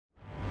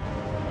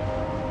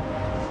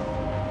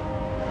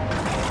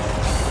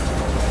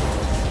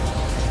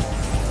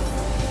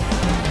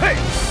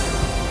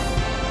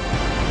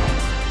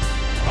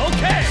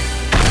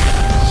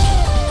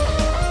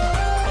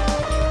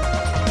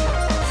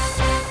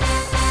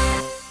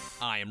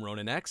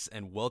Ronan X,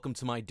 and welcome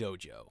to my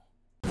dojo.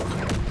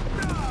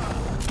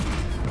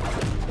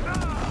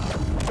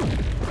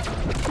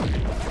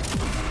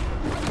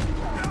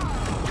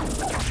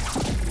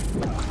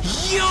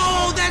 Yo,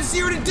 that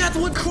zero to death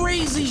went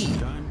crazy!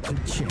 Time to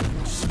change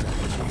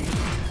strategy.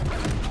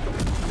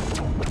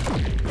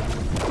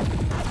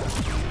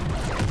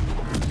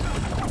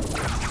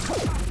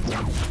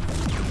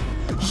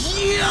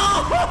 Yo!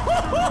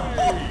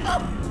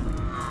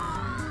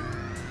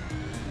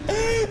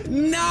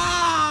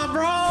 Nah,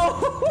 bro!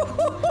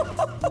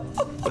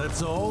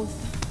 That's all?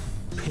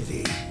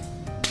 Pity.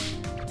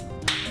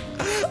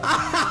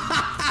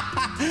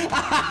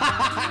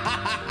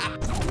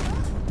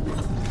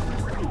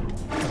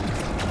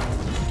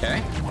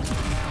 Okay.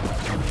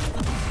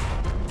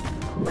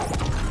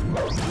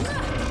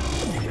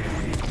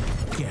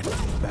 Get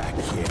back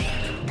here.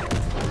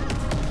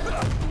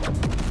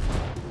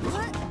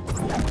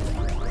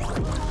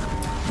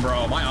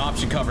 Bro, my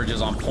option coverage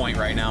is on point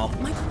right now.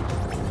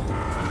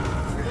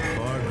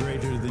 Far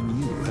greater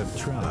than you have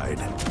tried.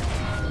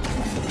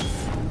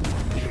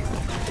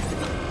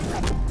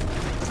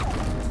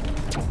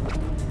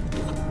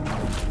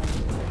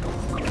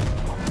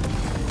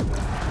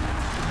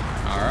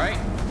 All right.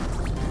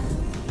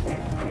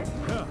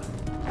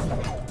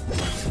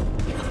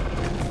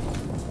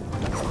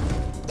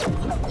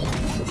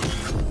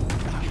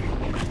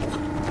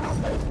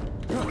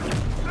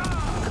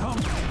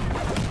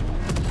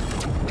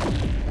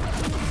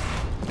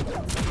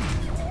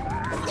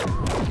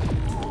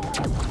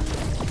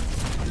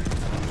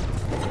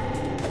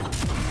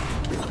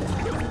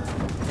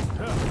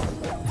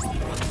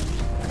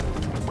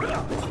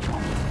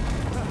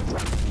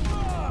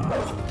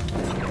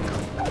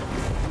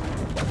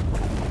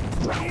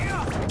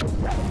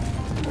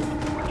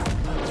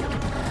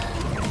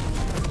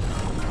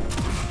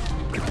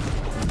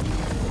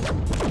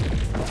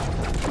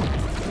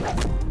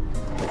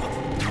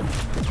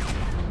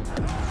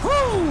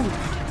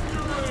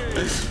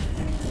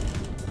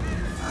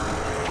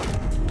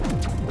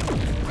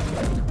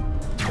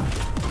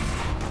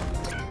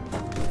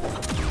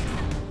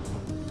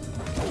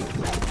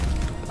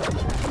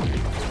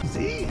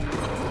 See?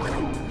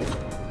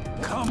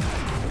 Come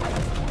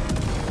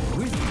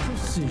with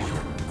precision.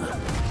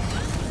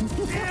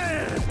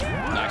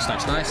 Nice,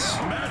 nice, nice.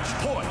 Match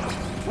point,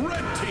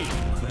 red team.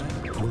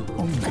 That will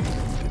only be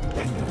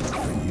dependent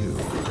for you.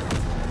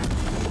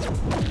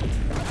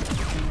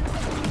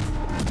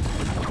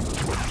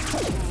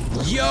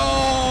 Yo,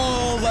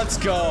 let's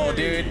go,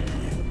 dude.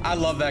 I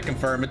love that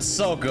confirm. It's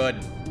so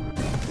good.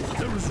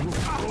 There is only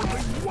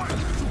one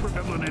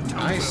supervillain in town.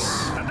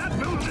 Nice. And that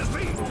villain is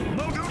me.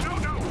 No, no, no,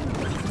 no.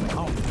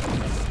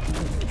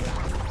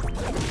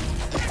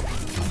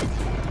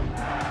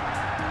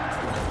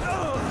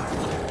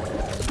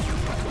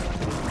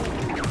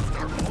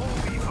 After all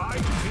the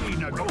IP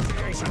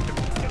negotiation to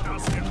get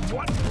us in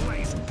one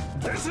place,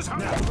 this is how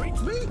you treat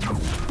me?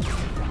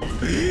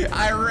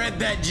 I read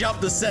that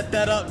jump to set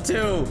that up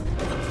too.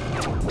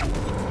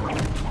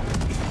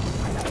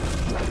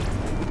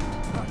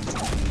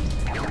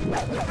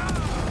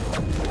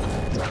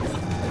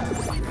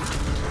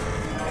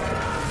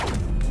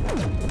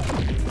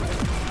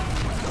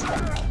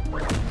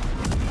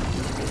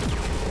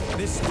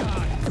 This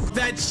time.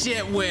 That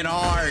shit went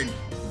hard.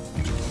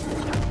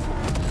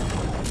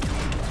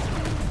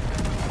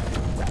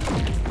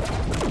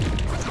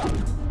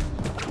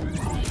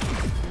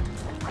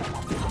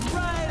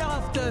 Right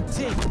off the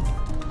tip.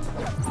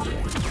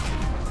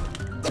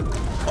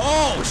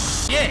 Oh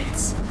shit!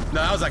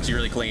 No, that was actually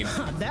really clean.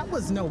 That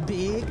was no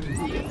big.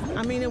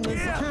 I mean, it was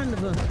kind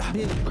of a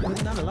big,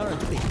 but not a large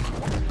big.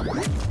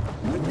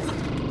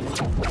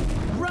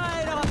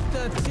 Right off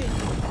the tip.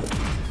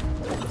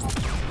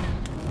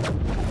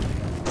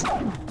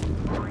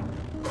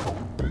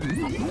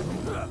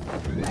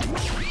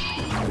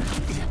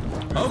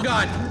 Oh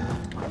god!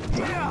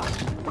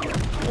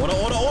 Order,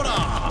 order, order!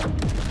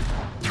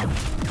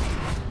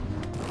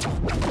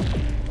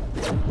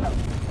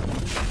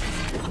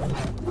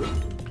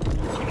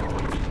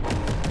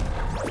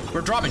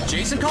 We're dropping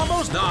Jason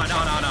combos? No,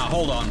 no, no, no.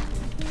 Hold on.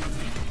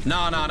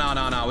 No, no, no,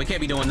 no, no. We can't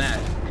be doing that.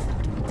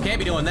 Can't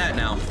be doing that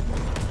now.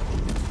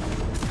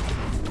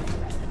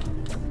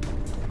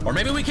 Or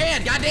maybe we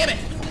can. God damn it.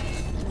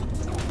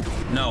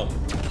 No.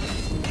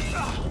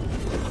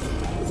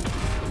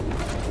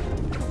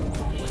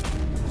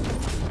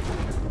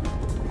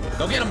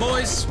 Go get him,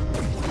 boys.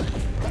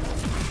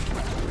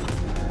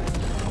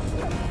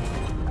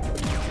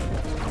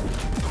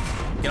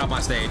 Get off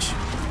my stage.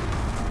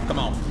 Come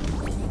on.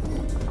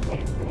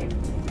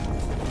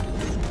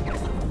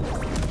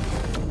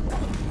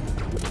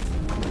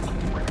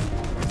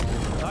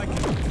 I can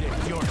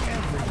predict your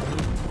every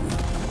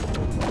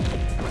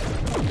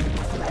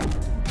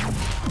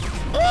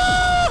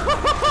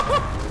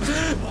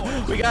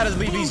move. We gotta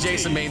leave these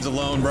Jason mains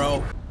alone,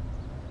 bro.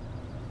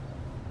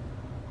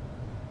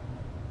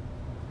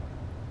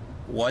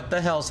 What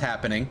the hell's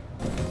happening?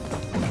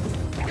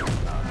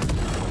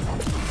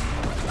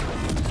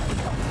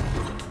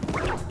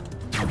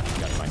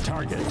 Got my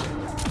target.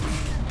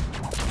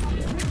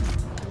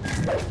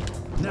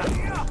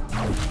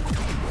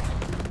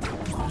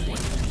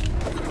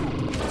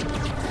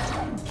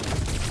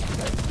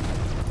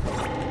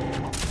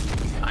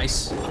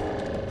 Nice.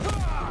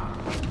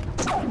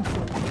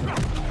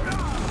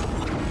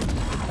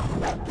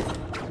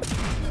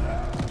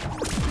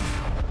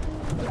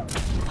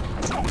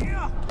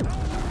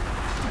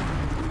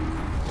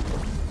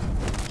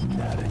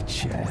 Not a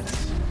chance.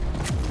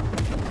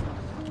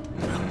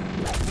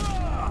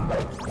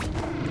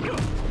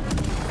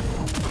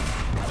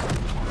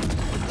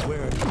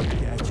 Where are your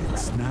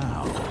gadgets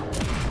now?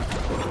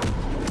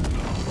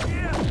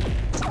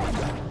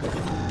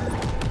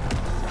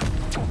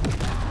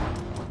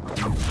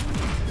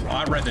 Oh,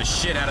 I read the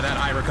shit out of that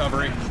high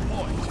recovery.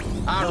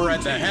 I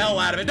read the hell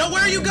out of it. No,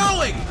 where are you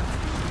going?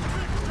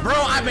 Bro,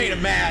 I made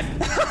him mad.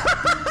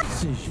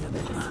 Precision.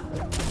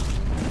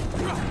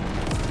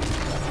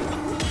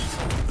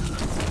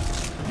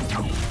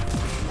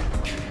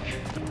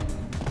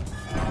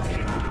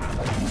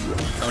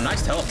 Oh,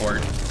 nice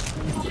teleport.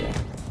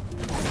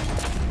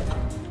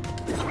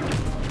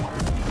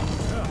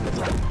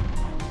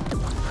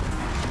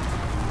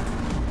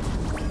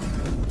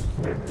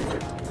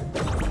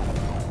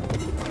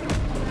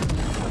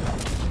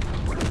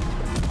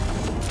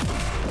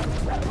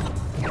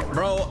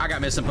 Bro, I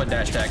got misinput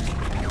dash tech.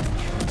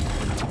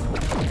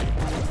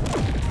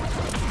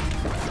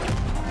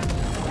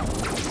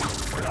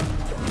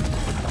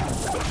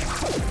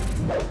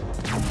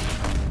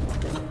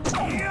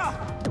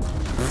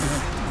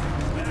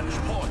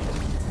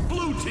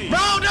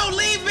 Bro, don't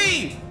leave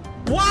me!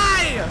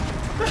 Why?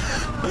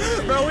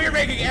 Bro, we're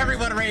making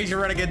everyone rage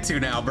you're running into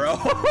now, bro.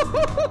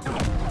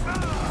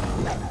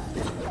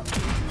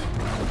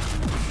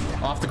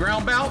 Off the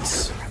ground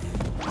bounce.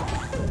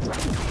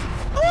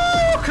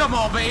 Oh, come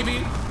on,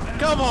 baby.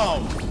 Come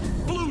on.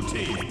 Blue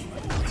team.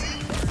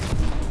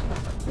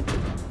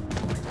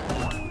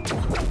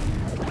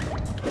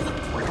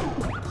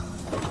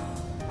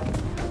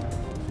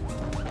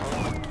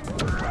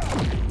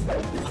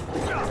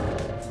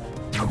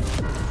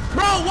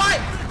 Bro,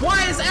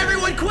 why is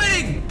everyone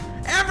quitting?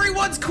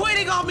 Everyone's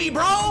quitting on me,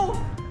 bro.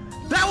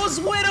 That was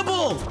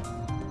winnable.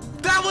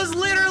 That was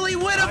literally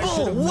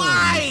winnable.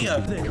 Why?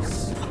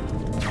 This.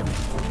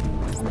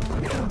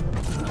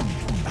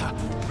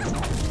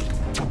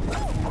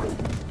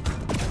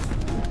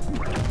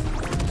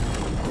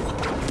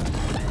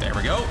 There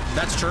we go.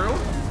 That's true.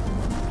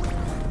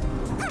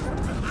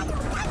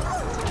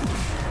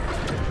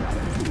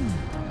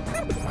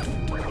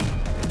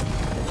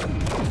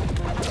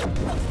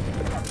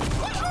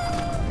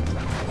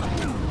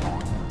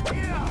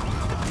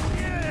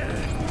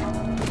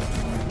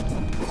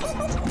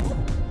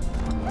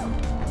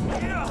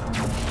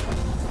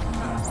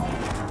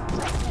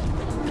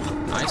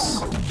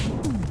 Nice.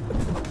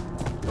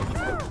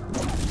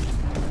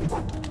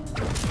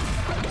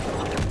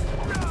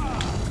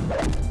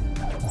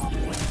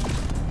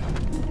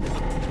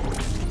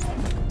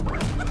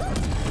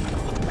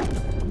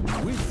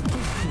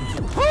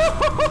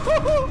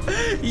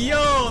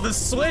 Yo, the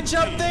switch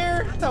up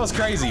there? That was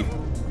crazy. You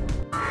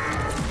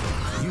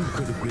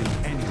could have been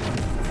anyone.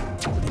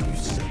 You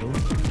settled.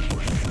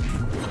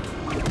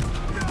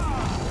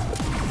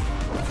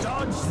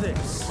 Dodge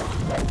this.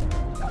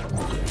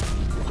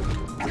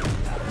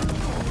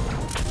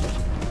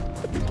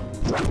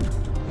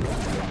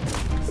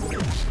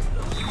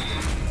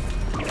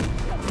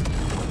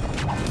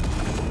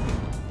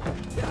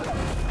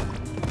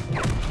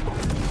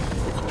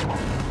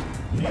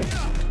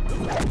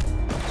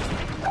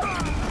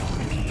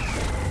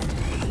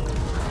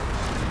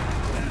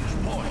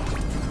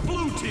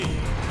 Blue team.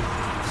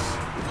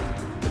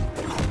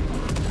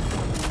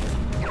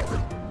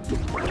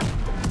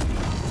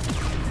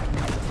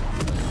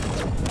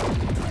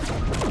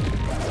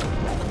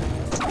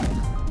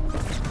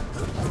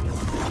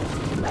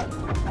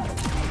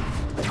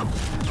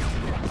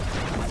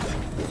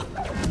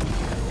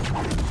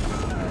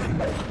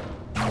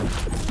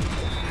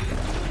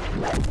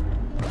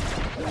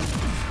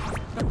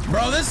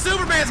 Bro, this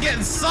Superman's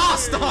getting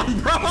sauced on,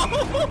 bro.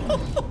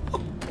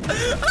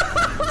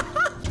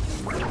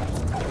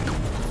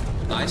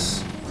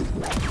 Nice.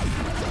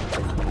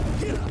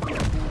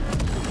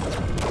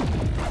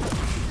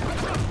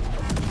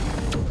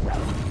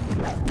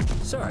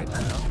 Sorry,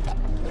 pal.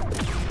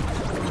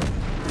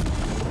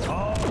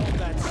 All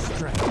that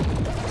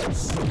strength.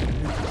 So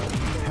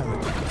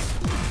intelligence.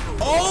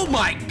 Oh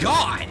my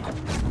god.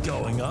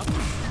 Going up.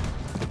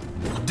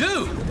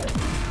 Dude.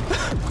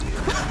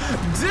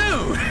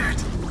 Dude.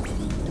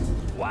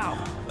 Wow,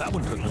 that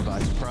one took me by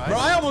surprise. Bro,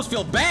 I almost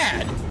feel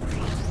bad.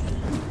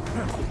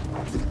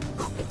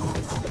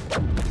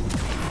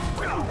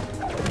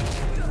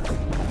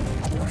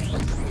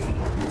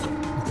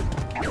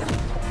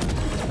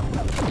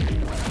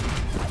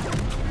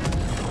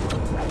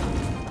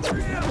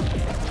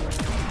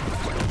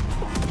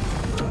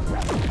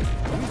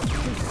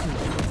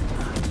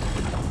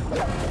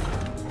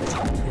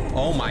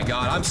 Oh my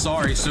god, I'm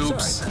sorry,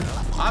 Soups.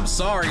 I'm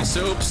sorry,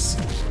 Soups.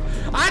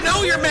 I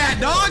know you're mad,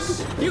 dog!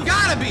 You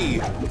gotta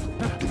be!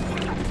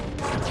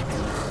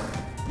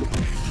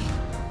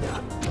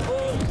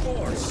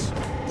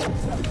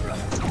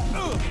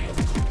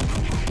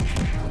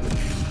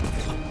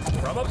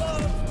 From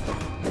above.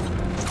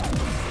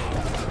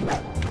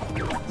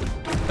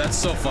 That's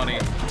so funny.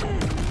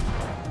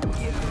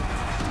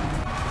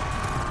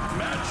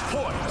 Match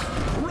point.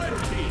 Red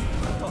team.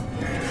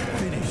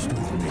 Finished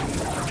with me.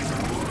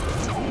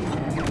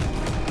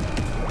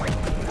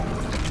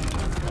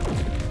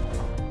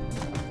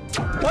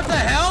 What the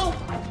hell?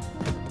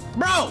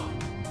 Bro!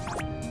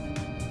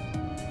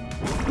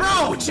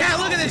 Bro, chat,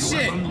 look at this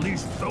shit!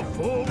 Unleashed the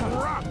full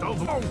wrath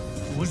of... Oh,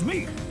 it was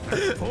me.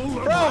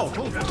 Bro!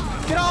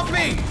 Get off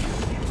me!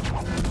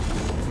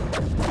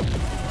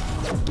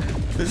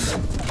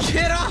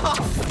 Get off!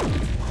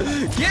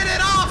 Get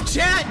it off,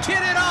 chat!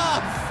 Get it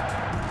off!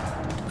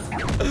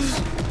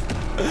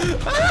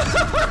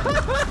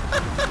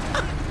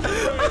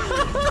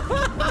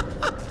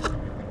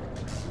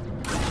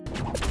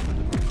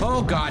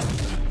 Oh, God.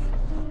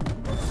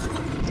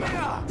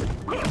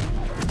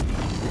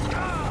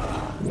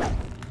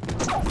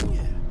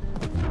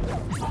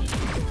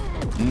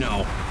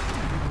 No.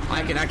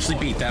 I can actually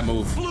beat that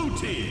move. Blue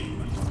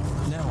team.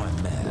 Now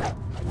I'm mad.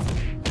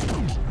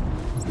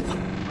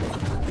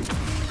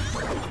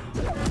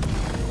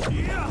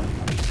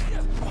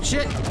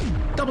 Shit!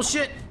 Double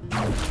shit!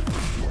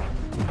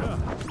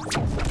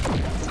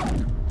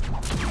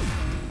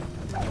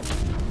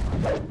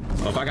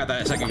 Oh, if I got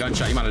that second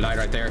gunshot, you might have died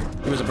right there.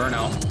 It was a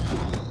burnout.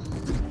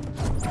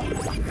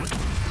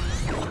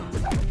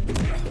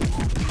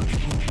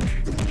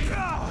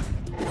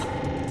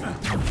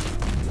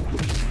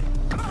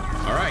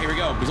 All right, here we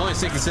go. He's only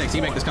 66.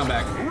 He make this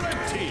comeback.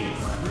 Red team.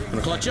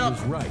 Gonna clutch up.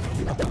 Right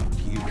about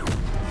you.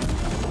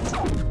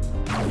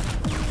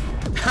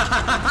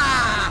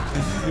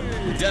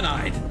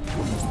 Denied.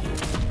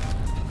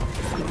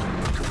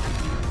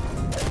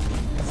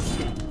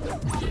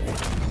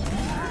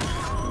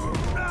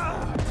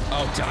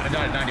 Oh, God, I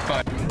died at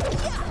 95.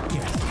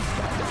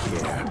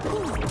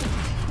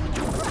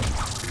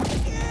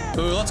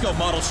 Ooh, let's go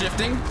model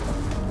shifting.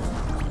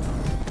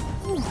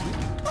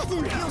 That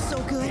didn't feel so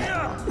good.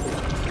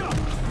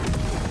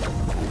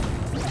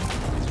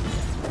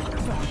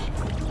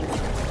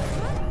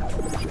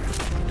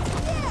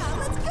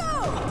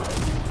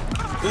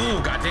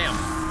 Ooh, goddamn.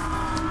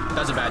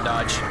 That's a bad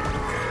dodge.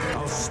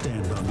 I'll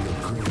stand on your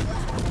grave.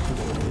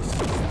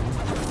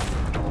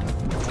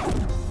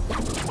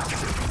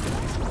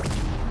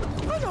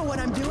 I know what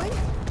I'm doing.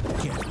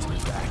 Get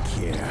back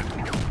here.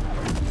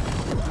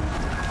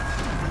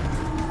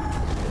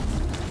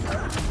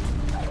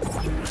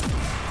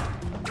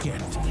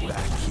 Get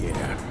back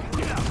here.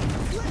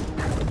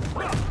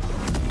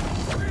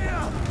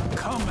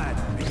 Come at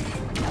me.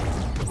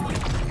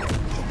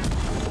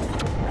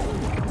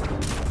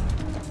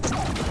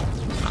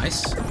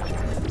 Nice.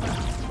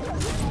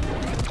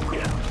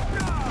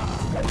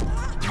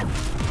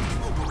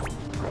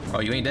 Oh,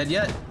 you ain't dead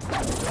yet?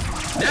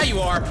 Now you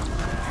are!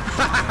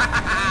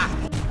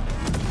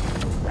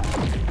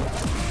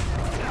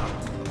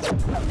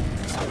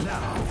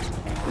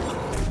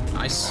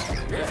 Nice.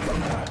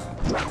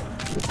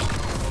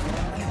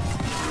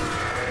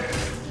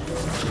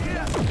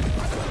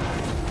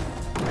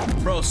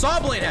 Bro, Saw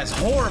Blade has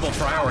horrible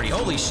priority.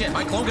 Holy shit,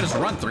 my clone can just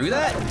run through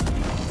that?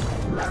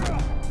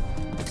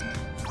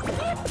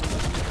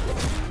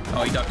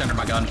 Oh, he ducked under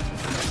my gun.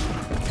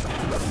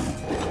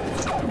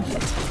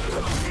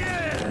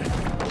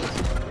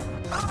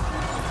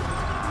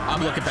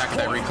 I'm looking back at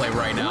that replay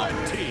right now.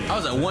 I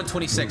was at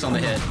 126 on the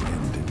hit.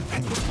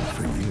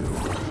 For you.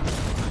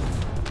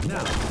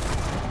 Now,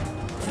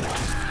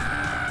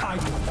 I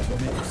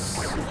don't miss.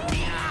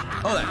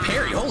 Oh, that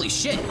parry, holy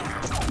shit.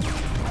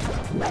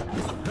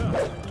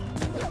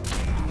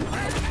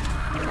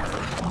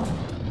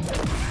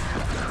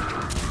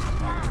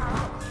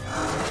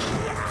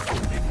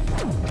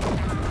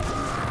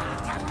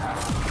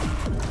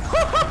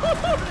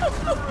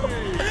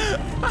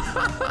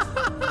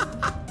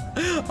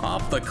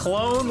 Off the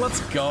clone, let's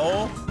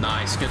go.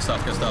 Nice, good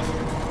stuff, good stuff.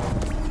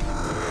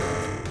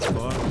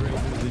 Far greater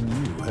than you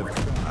have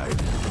tried.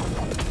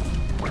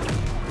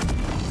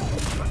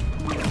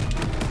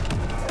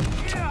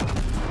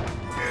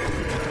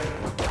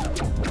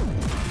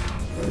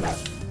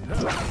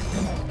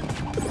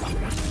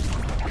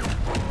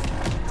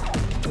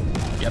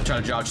 Yep,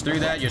 trying to dodge through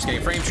that. You're just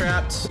getting frame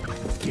trapped.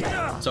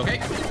 It's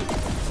okay.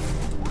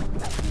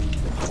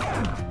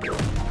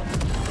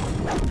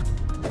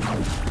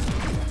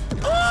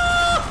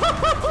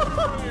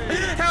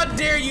 How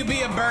dare you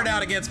be a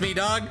burnout against me,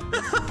 dog?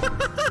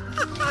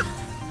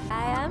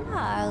 Hi, I'm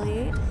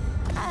Harley.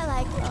 I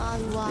like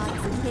long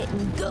walks and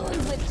hitting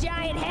goons with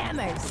giant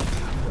hammers.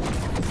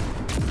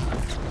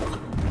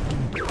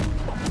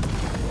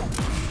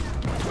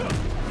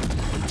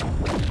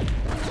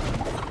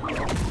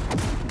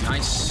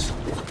 Nice.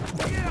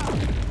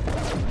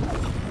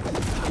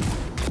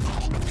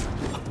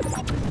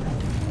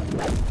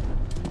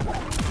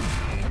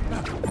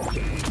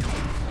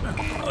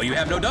 Oh, you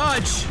have no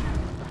dodge.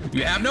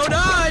 You have no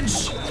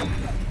dodge.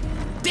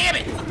 Damn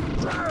it.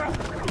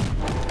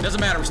 Doesn't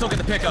matter. We still get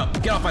the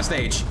pickup. Get off my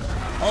stage.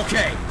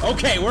 Okay,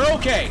 okay, we're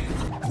okay.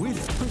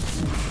 With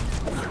precision.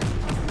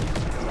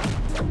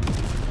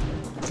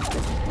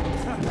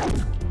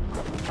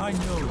 I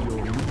know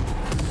your move.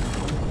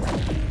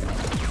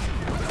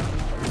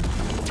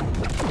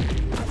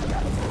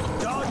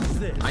 Dodge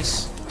this.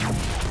 Nice.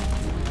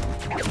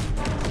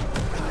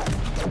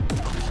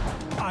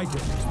 I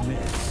don't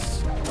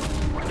miss.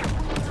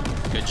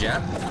 Good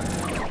jab.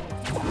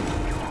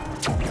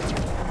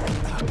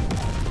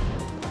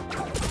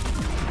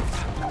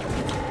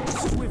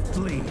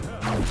 Swiftly.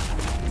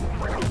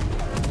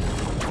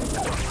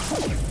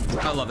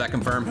 I love that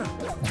confirm.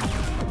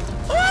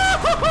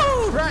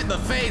 Woo-hoo-hoo! Right in the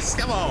face,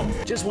 come on.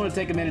 Just want to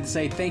take a minute to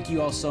say thank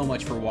you all so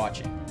much for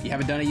watching. If you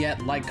haven't done it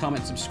yet, like,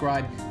 comment,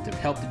 subscribe to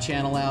help the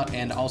channel out,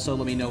 and also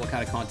let me know what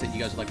kind of content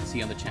you guys would like to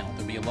see on the channel.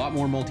 There'll be a lot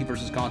more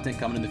Multiversus content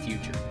coming in the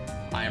future.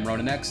 I am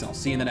Ronan X, and I'll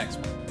see you in the next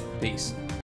one. Peace.